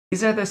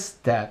These are the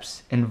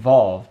steps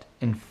involved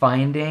in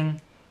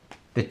finding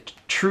the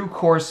true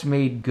course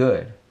made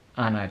good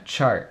on a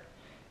chart.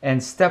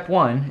 And step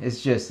one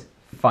is just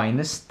find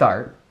the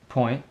start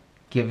point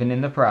given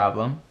in the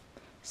problem.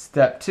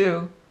 Step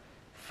two,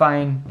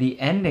 find the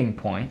ending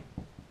point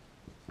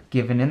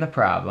given in the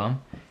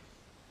problem.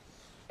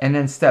 And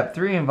then step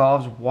three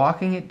involves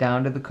walking it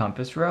down to the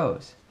compass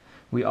rose.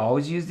 We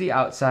always use the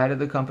outside of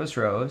the compass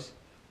rose,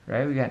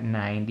 right? We got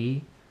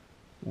 90,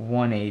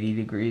 180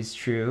 degrees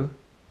true,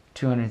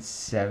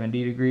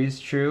 270 degrees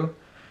true.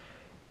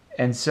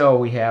 And so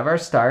we have our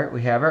start,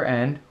 we have our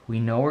end. We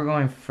know we're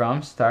going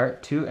from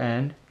start to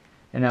end.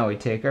 And now we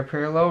take our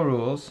parallel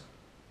rules,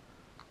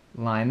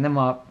 line them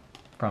up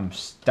from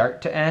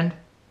start to end,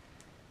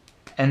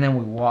 and then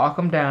we walk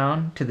them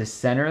down to the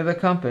center of the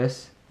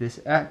compass, this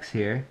X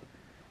here.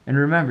 And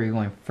remember, you're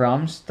going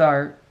from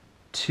start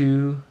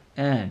to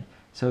end.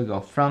 So we go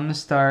from the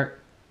start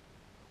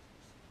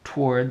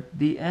toward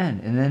the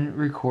end, and then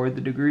record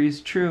the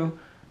degrees true,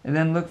 and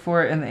then look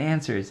for it in the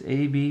answers,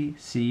 A, B,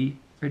 C,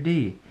 or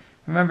D.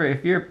 Remember,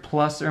 if you're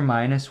plus or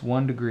minus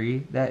 1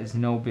 degree, that is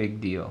no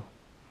big deal.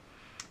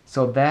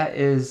 So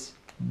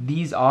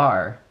these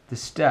are the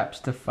steps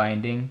to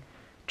finding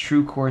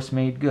true course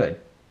made good.